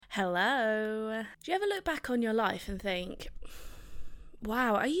Hello. Do you ever look back on your life and think,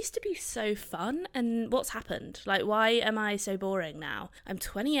 wow, I used to be so fun, and what's happened? Like, why am I so boring now? I'm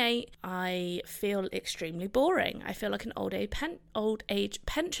 28, I feel extremely boring. I feel like an old age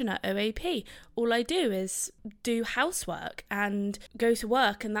pensioner, OAP. All I do is do housework and go to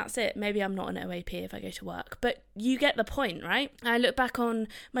work, and that's it. Maybe I'm not an OAP if I go to work, but you get the point, right? I look back on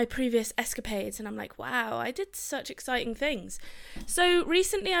my previous escapades and I'm like, wow, I did such exciting things. So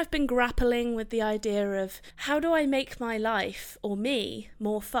recently I've been grappling with the idea of how do I make my life, or me,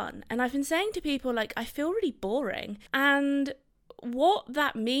 more fun? And I've been saying to people, like, I feel really boring. And what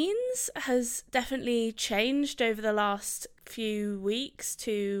that means has definitely changed over the last few weeks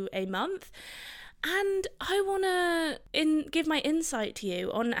to a month. And I want to give my insight to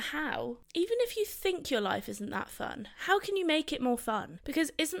you on how, even if you think your life isn't that fun, how can you make it more fun?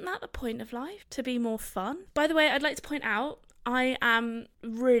 Because isn't that the point of life, to be more fun? By the way, I'd like to point out, I am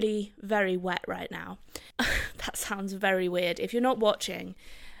really very wet right now. That sounds very weird. If you're not watching,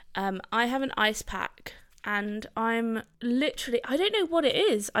 I have an ice pack and I'm literally, I don't know what it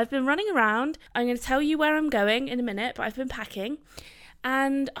is. I've been running around. I'm going to tell you where I'm going in a minute, but I've been packing.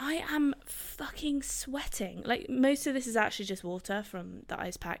 And I am fucking sweating. Like, most of this is actually just water from the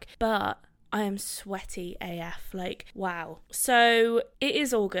ice pack, but I am sweaty AF. Like, wow. So it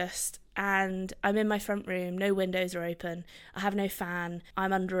is August and I'm in my front room. No windows are open. I have no fan.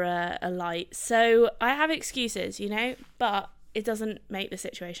 I'm under a light. So I have excuses, but it doesn't make the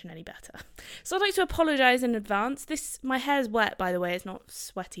situation any better. So I'd like to apologise in advance. My hair's wet, by the way. It's not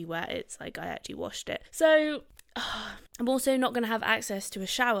sweaty wet. It's like I actually washed it. So I'm also not going to have access to a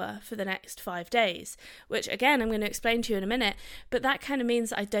shower for the next 5 days, which again I'm going to explain to you in a minute, but that kind of means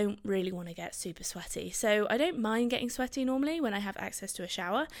that I don't really want to get super sweaty. So I don't mind getting sweaty normally when I have access to a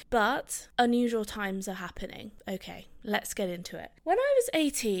shower, but unusual times are happening. Okay, let's get into it. When I was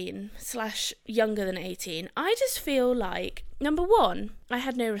 18 / younger than 18, I just feel like, number one, I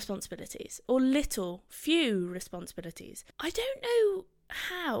had no responsibilities, or few responsibilities. I don't know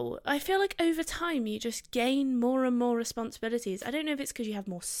how. I feel like over time you just gain more and more responsibilities. I don't know if it's because you have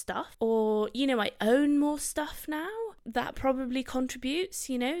more stuff, or I own more stuff now. That probably contributes,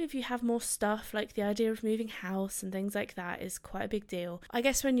 if you have more stuff, like the idea of moving house and things like that is quite a big deal. I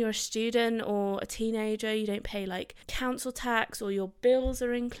guess when you're a student or a teenager, you don't pay like council tax, or your bills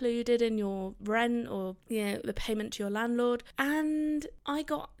are included in your rent, or the payment to your landlord. And I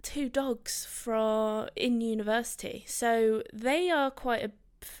got 2 dogs in university, so they are quite a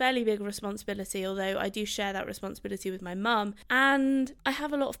fairly big responsibility, although I do share that responsibility with my mum. And I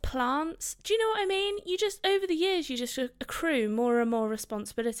have a lot of plants. Do you know what I mean? Over the years you just accrue more and more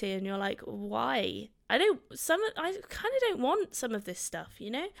responsibility, and you're like, why? I kind of don't want some of this stuff,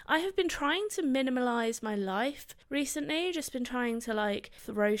 I have been trying to minimalize my life recently, just been trying to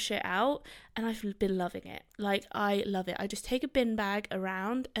throw shit out, and I've been loving it. I love it. I just take a bin bag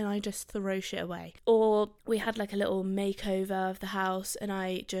around and I just throw shit away. Or we had a little makeover of the house and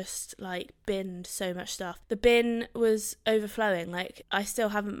I just binned so much stuff. The bin was overflowing. I still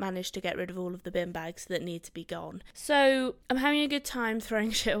haven't managed to get rid of all of the bin bags that need to be gone. So I'm having a good time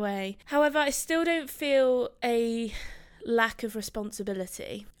throwing shit away. However, I still don't feel a lack of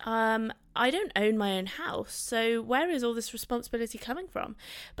responsibility. I don't own my own house, so where is all this responsibility coming from?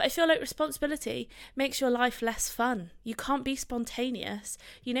 But I feel like responsibility makes your life less fun. You can't be spontaneous,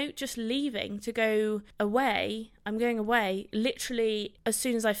 just leaving to go away. I'm going away literally as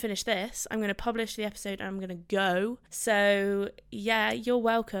soon as I finish this. I'm going to publish the episode and I'm going to go. So yeah, you're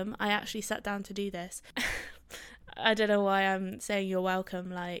welcome. I actually sat down to do this. I don't know why I'm saying you're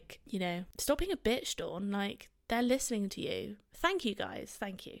welcome. Stop being a bitch, Dawn. They're listening to you. Thank you, guys.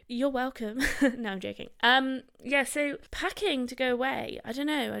 Thank you. You're welcome. No, I'm joking. So packing to go away. I don't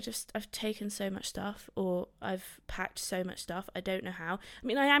know. I've taken so much stuff, or I've packed so much stuff. I don't know how. I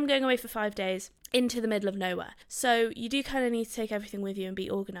mean, I am going away for 5 days into the middle of nowhere. So you do kind of need to take everything with you and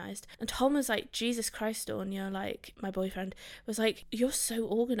be organised. And Tom was like, Jesus Christ, Dawn, my boyfriend was like, you're so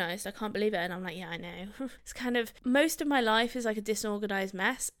organised. I can't believe it. And I'm like, yeah, I know. It's kind of, most of my life is a disorganised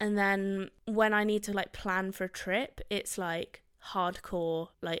mess. And then when I need to plan for a trip, it's hardcore,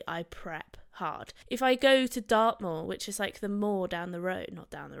 I prep hard. If I go to Dartmoor, which is the moor down the road, not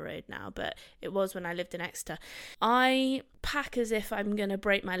down the road now, but it was when I lived in Exeter, I pack as if I'm going to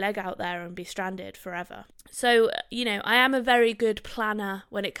break my leg out there and be stranded forever. So, I am a very good planner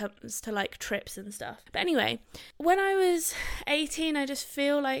when it comes to trips and stuff. But anyway, when I was 18, I just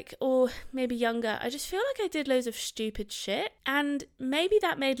feel or maybe younger, I just feel I did loads of stupid shit, and maybe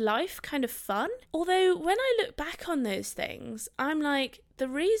that made life kind of fun. Although when I look back on those things, I'm the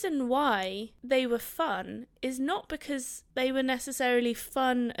reason why they were fun is not because they were necessarily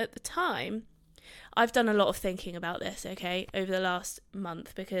fun at the time. I've done a lot of thinking about this, okay, over the last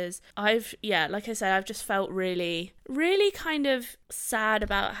month, because like I said, I've just felt really, really kind of sad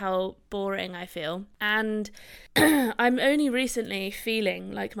about how boring I feel. And I'm only recently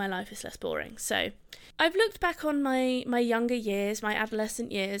feeling like my life is less boring. So I've looked back on my younger years, my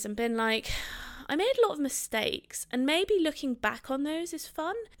adolescent years, and been like, I made a lot of mistakes, and maybe looking back on those is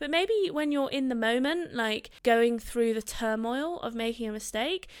fun, but maybe when you're in the moment, like going through the turmoil of making a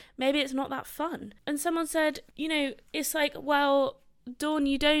mistake, maybe it's not that fun. And someone said, it's like, well, Dawn,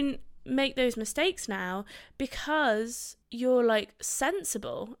 you don't make those mistakes now because you're like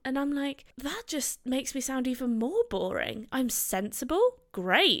sensible. And I'm like, that just makes me sound even more boring. I'm sensible?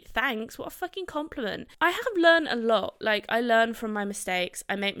 Great, thanks. What a fucking compliment. I have learned a lot. Like, I learn from my mistakes.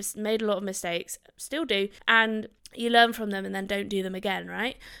 I made a lot of mistakes, still do, and you learn from them and then don't do them again,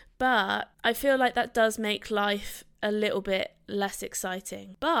 right? But I feel like that does make life a little bit less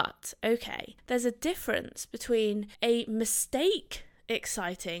exciting. But okay, there's a difference between a mistake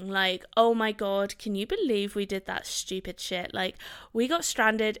exciting, like, oh my god, can you believe we did that stupid shit? Like, we got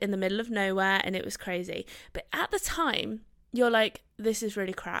stranded in the middle of nowhere and it was crazy. But at the time, you're like, this is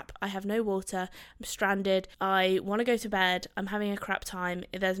really crap. I have no water. I'm stranded. I want to go to bed. I'm having a crap time.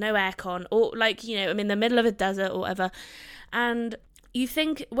 There's no aircon, or like, I'm in the middle of a desert or whatever. And you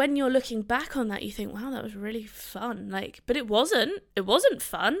think, when you're looking back on that, you think, wow, that was really fun. Like, but it wasn't. It wasn't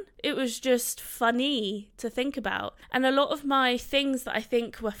fun. It was just funny to think about. And a lot of my things that I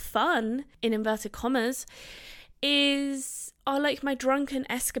think were fun, in inverted commas, are like my drunken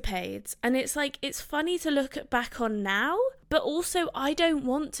escapades. And it's like, it's funny to look back on now, but also I don't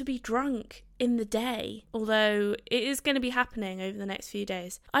want to be drunk in the day, although it is going to be happening over the next few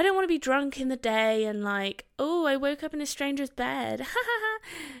days. I don't want to be drunk in the day and like, oh, I woke up in a stranger's bed.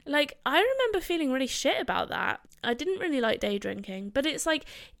 Like, I remember feeling really shit about that. I didn't really like day drinking, but it's like,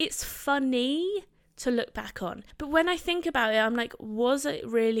 it's funny to look back on. But when I think about it, I'm like, was it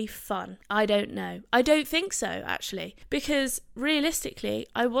really fun? I don't know. I don't think so, actually, because realistically,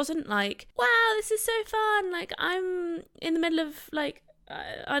 I wasn't like, wow, this is so fun. Like, I'm in the middle of like,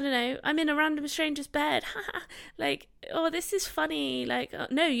 I don't know, I'm in a random stranger's bed. Like, oh, this is funny. Like,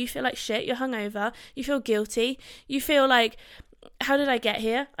 no, you feel like shit. You're hungover. You feel guilty. You feel like, how did I get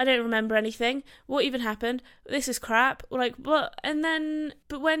here? I don't remember anything. What even happened? This is crap. Like, what? And then,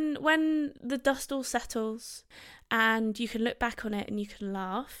 but when the dust all settles and you can look back on it and you can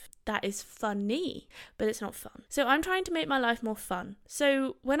laugh, that is funny, but it's not fun. So I'm trying to make my life more fun.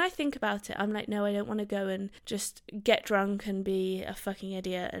 So when I think about it, I'm like, no, I don't want to go and just get drunk and be a fucking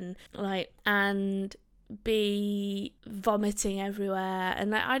idiot and be vomiting everywhere,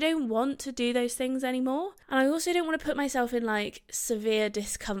 and like, I don't want to do those things anymore. And I also don't want to put myself in like severe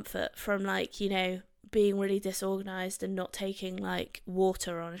discomfort from like, being really disorganized and not taking like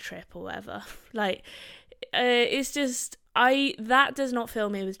water on a trip or whatever. Like, it's just, that does not fill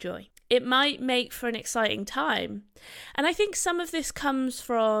me with joy. It might make for an exciting time. And I think some of this comes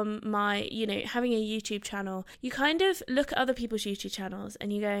from my, having a YouTube channel. You kind of look at other people's YouTube channels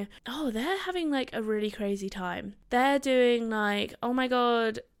and you go, oh, they're having like a really crazy time. They're doing like, oh my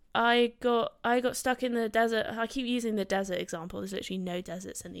God, I got stuck in the desert. I keep using the desert example. There's literally no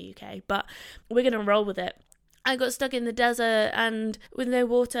deserts in the UK, but we're going to roll with it. I got stuck in the desert and with no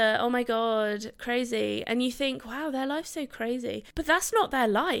water. Oh my God, crazy. And you think, wow, their life's so crazy. But that's not their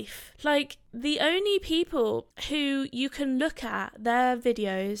life. Like, the only people who you can look at their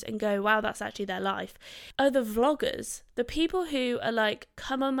videos and go, wow, that's actually their life, are the vloggers. The people who are like,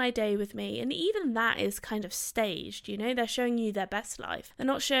 come on my day with me. And even that is kind of staged, they're showing you their best life. They're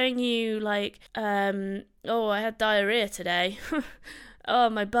not showing you like, oh, I had diarrhea today.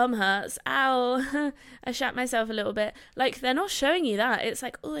 Oh, my bum hurts. Ow. I shat myself a little bit. Like, they're not showing you that. It's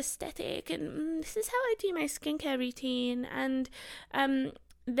like, oh, aesthetic, and this is how I do my skincare routine. And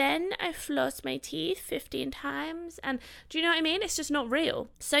then I floss my teeth 15 times. And do you know what I mean? It's just not real.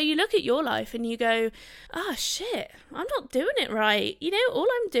 So you look at your life and you go, oh, shit, I'm not doing it right. All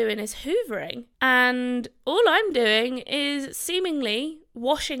I'm doing is hoovering. And all I'm doing is seemingly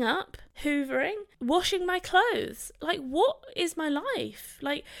washing up, hoovering, washing my clothes. Like, what is my life?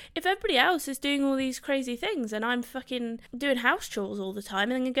 Like, if everybody else is doing all these crazy things and I'm fucking doing house chores all the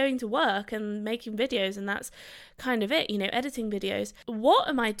time and then going to work and making videos and that's kind of it, editing videos, what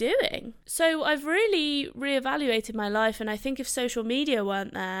am I doing? So I've really reevaluated my life, and I think if social media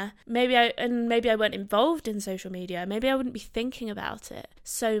weren't there, maybe I weren't involved in social media, maybe I wouldn't be thinking about it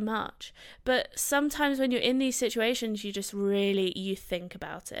so much. But sometimes when you're in these situations, you just really, you think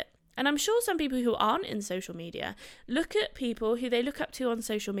about it. And I'm sure some people who aren't in social media look at people who they look up to on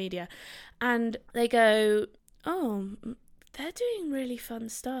social media and they go, oh, they're doing really fun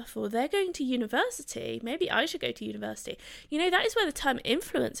stuff, or they're going to university. Maybe I should go to university. You know, that is where the term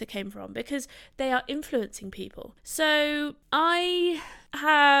influencer came from, because they are influencing people. So I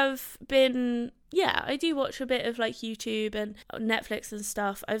have been... I do watch a bit of like YouTube and Netflix and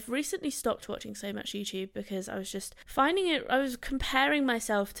stuff. I've recently stopped watching so much YouTube because I was just finding it, I was comparing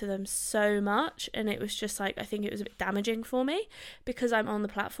myself to them so much, and it was just like, I think it was a bit damaging for me because I'm on the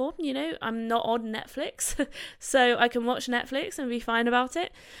platform, you know, I'm not on Netflix, so I can watch Netflix and be fine about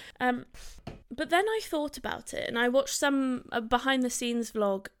it. But then I thought about it and I watched some behind the scenes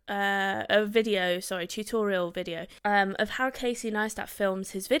vlog, tutorial video of how Casey Neistat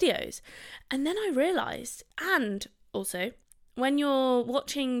films his videos. And then I realised, and also, when you're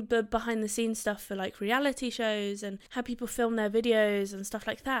watching the behind the scenes stuff for like reality shows and how people film their videos and stuff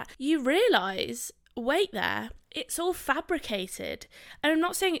like that, you realise, wait there, it's all fabricated. And I'm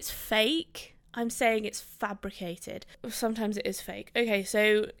not saying it's fake, I'm saying it's fabricated. Sometimes it is fake. Okay,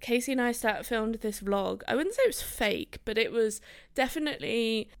 so Casey Neistat filmed this vlog. I wouldn't say it was fake, but it was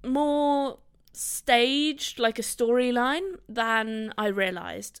definitely more staged, like a storyline, than I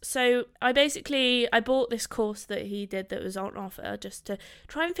realised. So I bought this course that he did that was on offer just to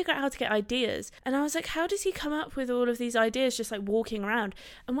try and figure out how to get ideas. And I was like, how does he come up with all of these ideas just like walking around?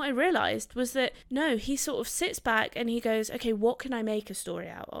 And what I realised was that, no, he sort of sits back and he goes, okay, what can I make a story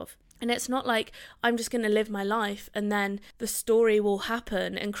out of? And it's not like I'm just going to live my life and then the story will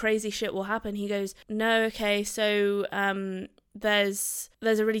happen and crazy shit will happen. He goes, no, okay, so there's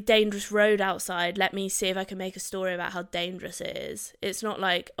a really dangerous road outside. Let me see if I can make a story about how dangerous it is. It's not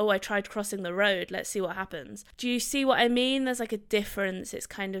like, oh, I tried crossing the road, let's see what happens. Do you see what I mean? There's like a difference. It's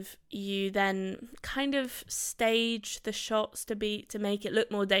kind of, you then kind of stage the shots to make it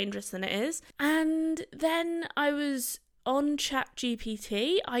look more dangerous than it is. And then I was on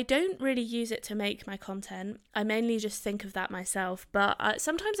ChatGPT. I don't really use it to make my content. I mainly just think of that myself, but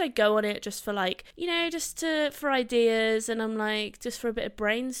sometimes I go on it just for like, you know, for ideas, and I'm like, just for a bit of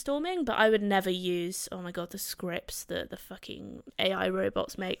brainstorming. But I would never use, oh my god, the scripts that the fucking AI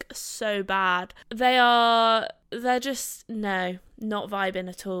robots make are so bad. They're just, no, not vibing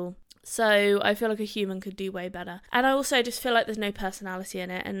at all. So I feel like a human could do way better. And I also just feel like there's no personality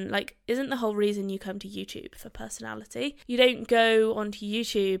in it. And like, isn't the whole reason you come to YouTube for personality? You don't go onto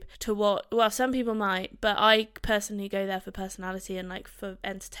YouTube to well, some people might, but I personally go there for personality and like for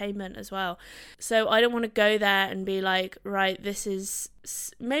entertainment as well. So I don't want to go there and be like, right,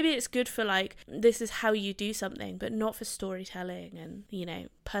 maybe it's good for like, this is how you do something, but not for storytelling and, you know,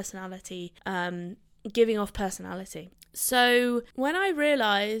 personality, giving off personality. So when I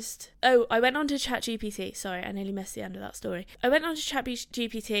realised, I went on to ChatGPT. Sorry, I nearly missed the end of that story. I went on to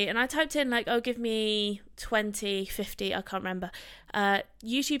ChatGPT and I typed in like, give me 20, 50, I can't remember,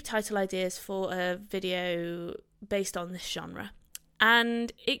 YouTube title ideas for a video based on this genre.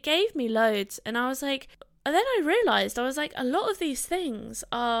 And it gave me loads, and I was like, and then I realised, I was like, a lot of these things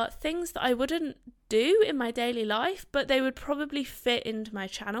are things that I wouldn't do in my daily life, but they would probably fit into my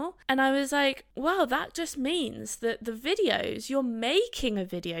channel. And I was like, wow, that just means that the videos, you're making a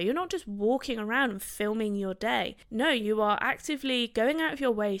video. You're not just walking around and filming your day. No, you are actively going out of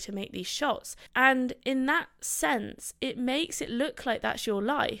your way to make these shots. And in that sense, it makes it look like that's your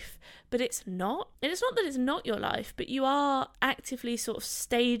life, but it's not. And it's not that it's not your life, but you are actively sort of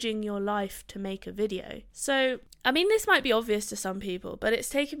staging your life to make a video. So, I mean, this might be obvious to some people, but it's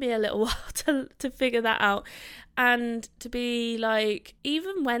taken me a little while to figure that out. And to be like,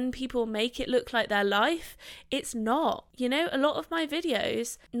 even when people make it look like their life, it's not. You know, a lot of my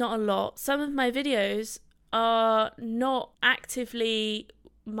videos, not a lot, some of my videos are not actively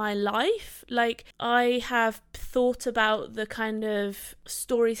my life. Like, I have thought about the kind of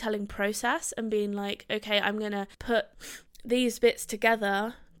storytelling process and being like, okay, I'm gonna put these bits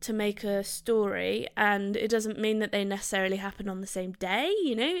together to make a story, and it doesn't mean that they necessarily happen on the same day,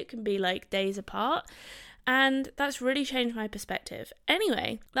 you know, it can be like days apart. And that's really changed my perspective.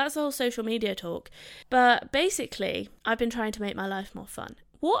 Anyway, that's the whole social media talk. But basically, I've been trying to make my life more fun.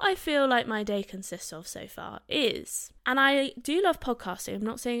 What I feel like my day consists of so far is, and I do love podcasting, I'm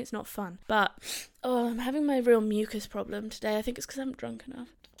not saying it's not fun, but, I'm having my real mucus problem today. I think it's because I'm drunk enough.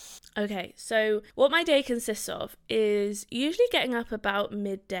 Okay, so what my day consists of is usually getting up about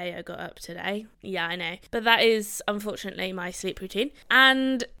midday. I got up today. Yeah, I know. But that is, unfortunately, my sleep routine.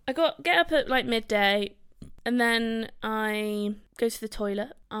 And I get up at like midday, and then I go to the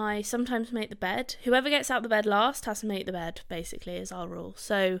toilet. I sometimes make the bed. Whoever gets out the bed last has to make the bed, basically, is our rule.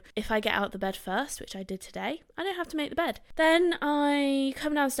 So if I get out the bed first, which I did today, I don't have to make the bed. Then I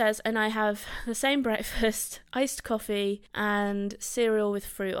come downstairs and I have the same breakfast, iced coffee and cereal with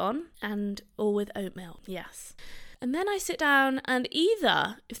fruit on, and all with oat milk, yes. And then I sit down and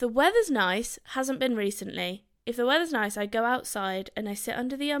either, if the weather's nice, hasn't been recently, if the weather's nice, I go outside and I sit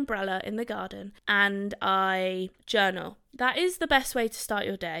under the umbrella in the garden and I journal. That is the best way to start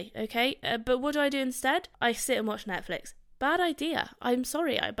your day, okay? But what do I do instead? I sit and watch Netflix. Bad idea. I'm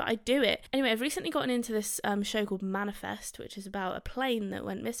sorry, but I do it. Anyway, I've recently gotten into this show called Manifest, which is about a plane that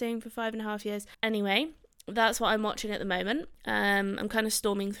went missing for 5.5 years. Anyway, that's what I'm watching at the moment. I'm kind of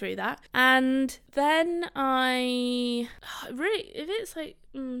storming through that. And then if it's like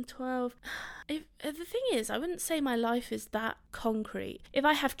 12... the thing is, I wouldn't say my life is that concrete. If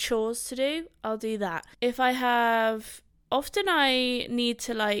I have chores to do, I'll do that. Often I need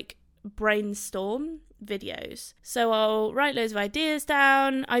to like brainstorm videos. So I'll write loads of ideas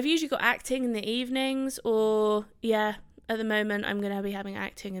down. I've usually got acting in the evenings, at the moment, I'm going to be having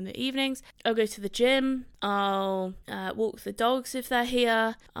acting in the evenings. I'll go to the gym. I'll walk the dogs if they're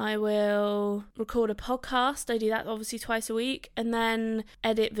here. I will record a podcast. I do that obviously twice a week. And then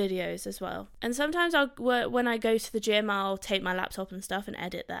edit videos as well. And sometimes when I go to the gym, I'll take my laptop and stuff and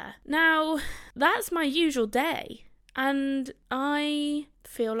edit there. Now, that's my usual day. And I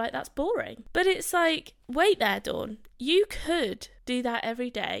feel like that's boring. But it's like, wait there, Dawn. You could do that every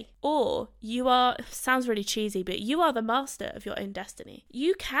day. Or sounds really cheesy, but you are the master of your own destiny.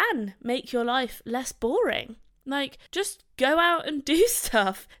 You can make your life less boring. Like, just go out and do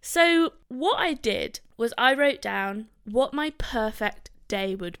stuff. So what I did was I wrote down what my perfect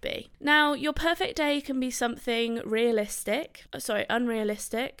day would be. Now, your perfect day can be something unrealistic to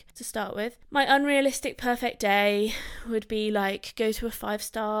start with. My unrealistic perfect day would be like go to a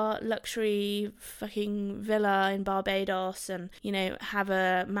 5-star luxury fucking villa in Barbados and, have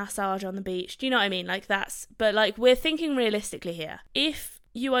a massage on the beach. Do you know what I mean? But we're thinking realistically here. If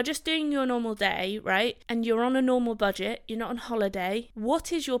you are just doing your normal day, right? And you're on a normal budget, you're not on holiday.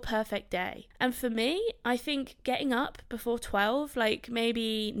 What is your perfect day? And for me, I think getting up before 12, like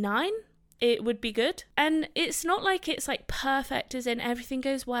maybe 9, it would be good. And it's not like it's like perfect as in everything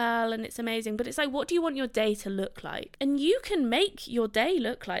goes well and it's amazing, but it's like, what do you want your day to look like? And you can make your day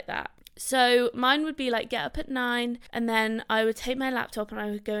look like that. So mine would be like get up at 9 and then I would take my laptop and I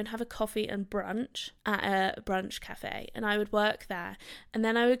would go and have a coffee and brunch at a brunch cafe and I would work there. And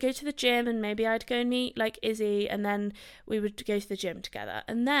then I would go to the gym and maybe I'd go and meet like Izzy and then we would go to the gym together.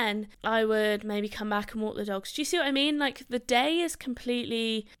 And then I would maybe come back and walk the dogs. Do you see what I mean? Like the day is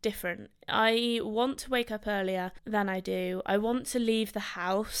completely different. I want to wake up earlier than I do. I want to leave the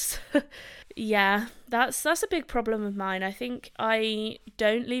house. Yeah, that's a big problem of mine. I think I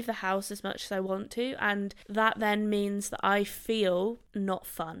don't leave the house as much as I want to, and that then means that I feel not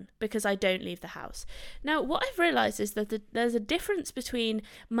fun because I don't leave the house. Now, what I've realised is that there's a difference between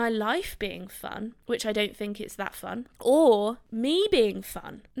my life being fun, which I don't think it's that fun, or me being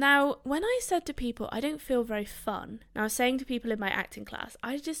fun. Now, when I said to people, I don't feel very fun, now I was saying to people in my acting class,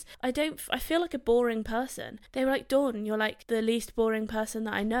 I feel like a boring person. They were like, Dawn, you're like the least boring person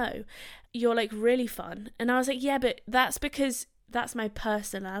that I know. You're like really fun. And I was like, yeah, but that's because that's my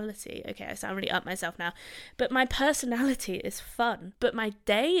personality. Okay, I sound really up myself now. But my personality is fun, but my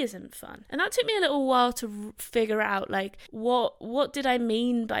day isn't fun. And that took me a little while to figure out, like, what did I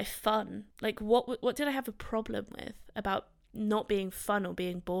mean by fun? Like, what did I have a problem with about not being fun or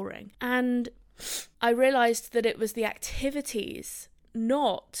being boring? And I realised that it was the activities,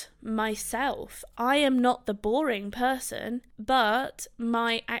 not myself. I am not the boring person, but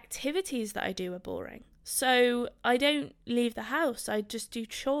my activities that I do are boring. So I don't leave the house. I just do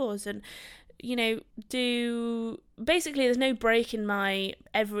chores and, basically there's no break in my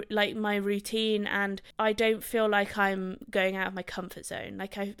my routine, and I don't feel like I'm going out of my comfort zone.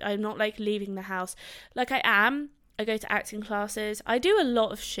 Like I'm not like leaving the house. Like I am. I go to acting classes. I do a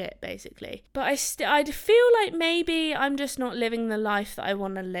lot of shit, basically. But I feel like maybe I'm just not living the life that I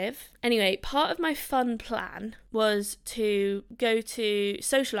want to live. Anyway, part of my fun plan was to go to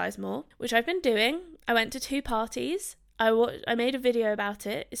socialise more, which I've been doing. I went to 2 parties. I made a video about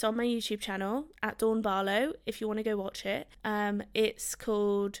it. It's on my YouTube channel, at Dawn Barlow, if you want to go watch it. It's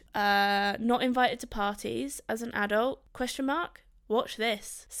called Not Invited to Parties as an Adult, ? watch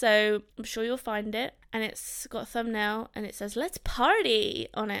this. So I'm sure you'll find it, and it's got a thumbnail and it says "Let's party"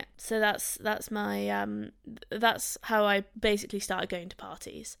 on it. So that's my that's how I basically started going to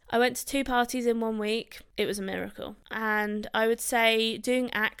parties. I went to 2 parties in 1 week. It was a miracle. And I would say doing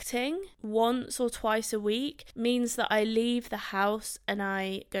acting once or twice a week means that I leave the house and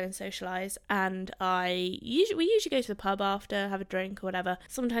I go and socialise, and we usually go to the pub after, have a drink or whatever.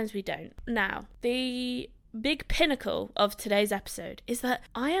 Sometimes we don't. Now, the big pinnacle of today's episode is that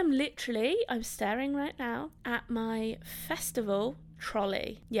I'm staring right now at my festival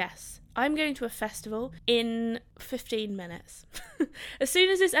trolley. Yes, I'm going to a festival in 15 minutes. As soon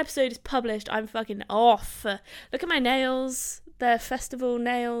as this episode is published, I'm fucking off. Look at my nails. They're festival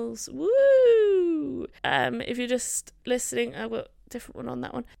nails. Woo! If you're just listening, I've got a different one on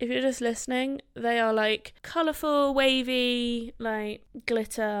that one. If you're just listening, they are like colourful, wavy, like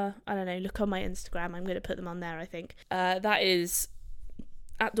glitter. I don't know, look on my Instagram. I'm going to put them on there, I think. That is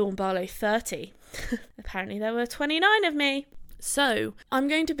at Dawn Barlow 30. Apparently there were 29 of me. So, I'm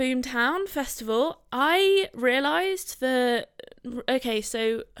going to Boomtown Festival. I realised that, okay,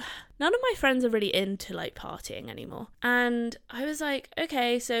 so none of my friends are really into, like, partying anymore. And I was like,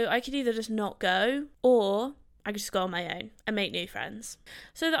 okay, so I could either just not go, or I could just go on my own and make new friends.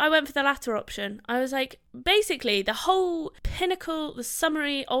 So I went for the latter option. I was like, basically, the whole pinnacle, the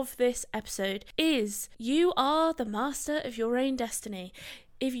summary of this episode is you are the master of your own destiny.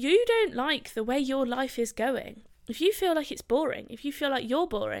 If you don't like the way your life is going, if you feel like it's boring, if you feel like you're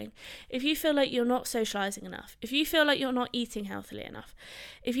boring, if you feel like you're not socialising enough, if you feel like you're not eating healthily enough,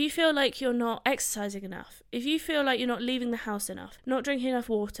 if you feel like you're not exercising enough, if you feel like you're not leaving the house enough, not drinking enough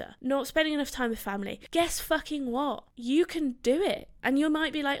water, not spending enough time with family, guess fucking what? You can do it. And you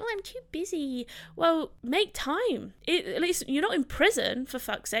might be like, oh, I'm too busy. Well, make time. At least you're not in prison, for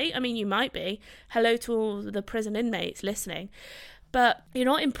fuck's sake. I mean, you might be. Hello to all the prison inmates listening. But you're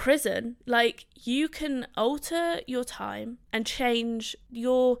not in prison. Like, you can alter your time and change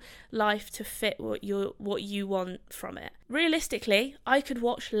your life to fit what you want from it. Realistically, I could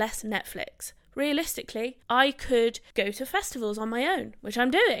watch less Netflix. Realistically, I could go to festivals on my own, which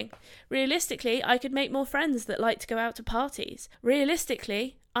I'm doing. Realistically, I could make more friends that like to go out to parties.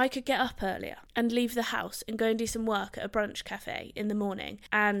 Realistically, I could get up earlier and leave the house and go and do some work at a brunch cafe in the morning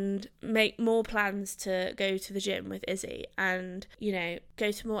and make more plans to go to the gym with Izzy and, you know, go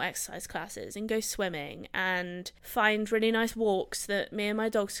to more exercise classes and go swimming and find really nice walks that me and my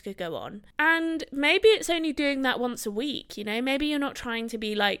dogs could go on. And maybe it's only doing that once a week, you know, maybe you're not trying to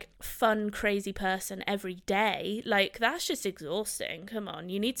be like fun, crazy person every day. Like, that's just exhausting. Come on,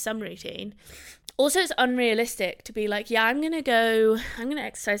 you need some routine. Also, it's unrealistic to be like, yeah, I'm going to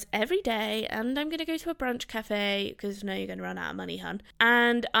exercise every day and I'm going to go to a brunch cafe because no, you're going to run out of money, hun.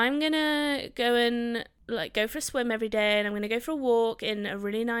 And I'm going to go and go for a swim every day and I'm going to go for a walk in a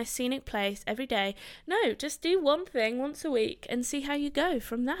really nice scenic place every day. No, just do one thing once a week and see how you go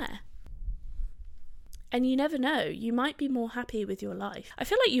from there. And you never know, you might be more happy with your life. I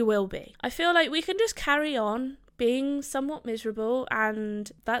feel like you will be. I feel like we can just carry on being somewhat miserable,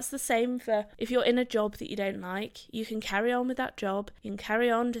 and that's the same for if you're in a job that you don't like, you can carry on with that job, you can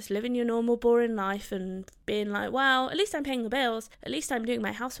carry on just living your normal boring life and being like, well, at least I'm paying the bills, at least I'm doing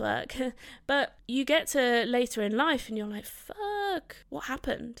my housework. But you get to later in life and you're like, fuck, what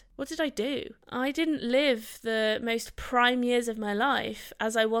happened? What did I do? I didn't live the most prime years of my life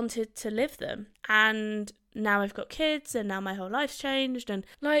as I wanted to live them, and now I've got kids and now my whole life's changed. And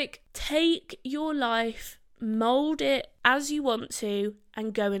like, take your life, mold it as you want to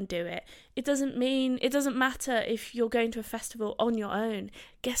and go and do it. It doesn't matter if you're going to a festival on your own.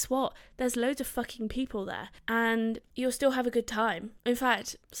 Guess what? There's loads of fucking people there and you'll still have a good time. In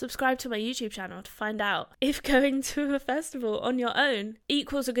fact, subscribe to my YouTube channel to find out if going to a festival on your own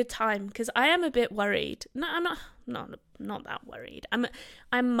equals a good time, because I am a bit worried. No, I'm not that worried.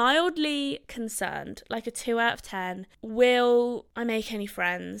 I'm mildly concerned, like a 2 out of 10. Will I make any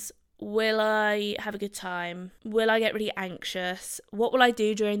friends? Will I have a good time? Will I get really anxious? What will I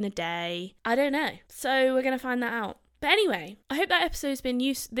do during the day? I don't know. So we're going to find that out. But anyway, I hope that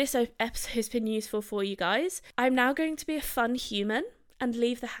this episode's been useful for you guys. I'm now going to be a fun human and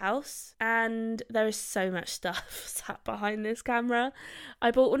leave the house, and there is so much stuff sat behind this camera. I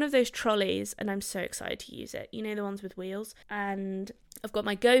bought one of those trolleys and I'm so excited to use it. You know, the ones with wheels, and I've got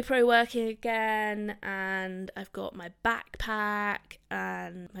my GoPro working again, and I've got my backpack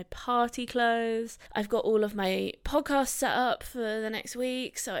and my party clothes. I've got all of my podcasts set up for the next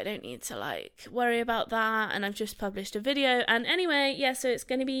week, so I don't need to like worry about that. And I've just published a video. And anyway, yeah, so it's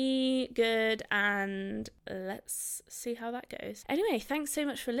going to be good, and let's see how that goes. Anyway, thanks so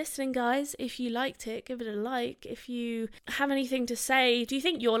much for listening, guys. If you liked it, give it a like. If you have anything to say, do you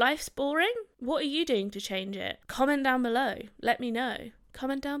think your life's boring? What are you doing to change it? Comment down below. Let me know.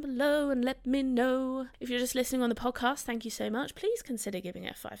 Comment down below and let me know. If you're just listening on the podcast, thank you so much. Please consider giving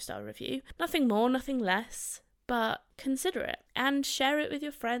it a 5-star review. Nothing more, nothing less, but consider it and share it with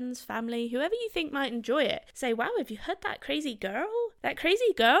your friends, family, whoever you think might enjoy it. Say, wow, have you heard that crazy girl? That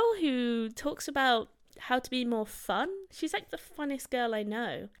crazy girl who talks about how to be more fun? She's like the funniest girl I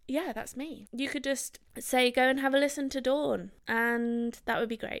know. Yeah, that's me. You could just say, go and have a listen to Dawn, and that would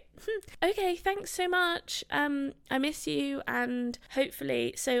be great. Okay, thanks so much. I miss you, and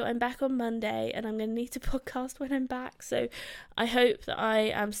hopefully, so I'm back on Monday, and I'm going to need to podcast when I'm back, so I hope that I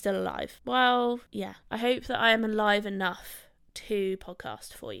am still alive. Well, yeah, I hope that I am alive enough to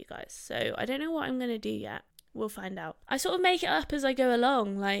podcast for you guys, so I don't know what I'm going to do yet. We'll find out. I sort of make it up as I go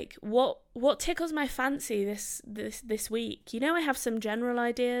along, like what tickles my fancy this week. You know, I have some general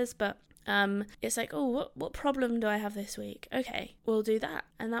ideas, but it's like, oh, what problem do I have this week? Okay, we'll do that,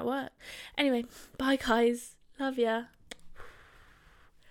 and that worked. Anyway, bye guys. Love ya.